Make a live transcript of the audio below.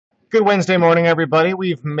Good Wednesday morning, everybody.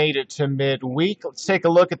 We've made it to midweek. Let's take a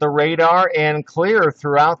look at the radar and clear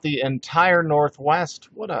throughout the entire Northwest.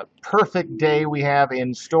 What a perfect day we have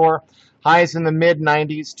in store. Highs in the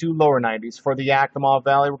mid-90s to lower 90s for the Yakima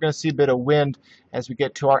Valley. We're going to see a bit of wind as we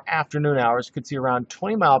get to our afternoon hours. Could see around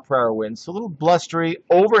 20-mile-per-hour winds, so a little blustery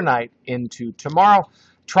overnight into tomorrow.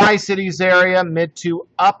 Tri-Cities area, mid to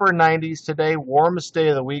upper 90s today. Warmest day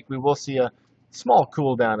of the week. We will see a small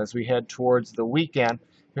cool down as we head towards the weekend.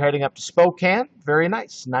 You're heading up to Spokane, very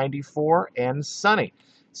nice, 94 and sunny.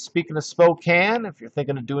 Speaking of Spokane, if you're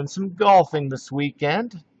thinking of doing some golfing this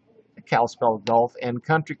weekend, the Kalispell Golf and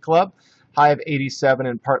Country Club, high of 87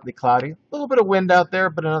 and partly cloudy. A little bit of wind out there,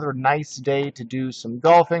 but another nice day to do some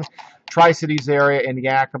golfing. Tri-Cities area in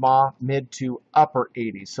Yakima, mid to upper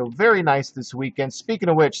 80s. So very nice this weekend. Speaking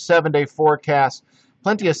of which, 7-day forecast,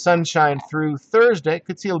 plenty of sunshine through Thursday.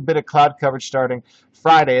 Could see a bit of cloud coverage starting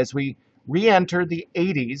Friday as we re-enter the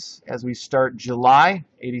 80s as we start July,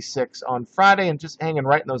 86 on Friday, and just hanging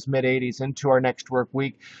right in those mid-80s into our next work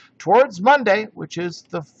week towards Monday, which is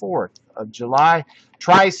the 4th of July.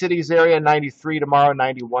 Tri-Cities area, 93 tomorrow,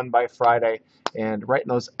 91 by Friday, and right in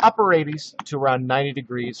those upper 80s to around 90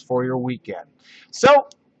 degrees for your weekend. So,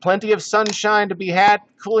 plenty of sunshine to be had,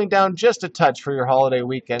 cooling down just a touch for your holiday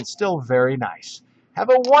weekend. Still very nice. Have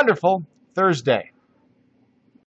a wonderful Thursday.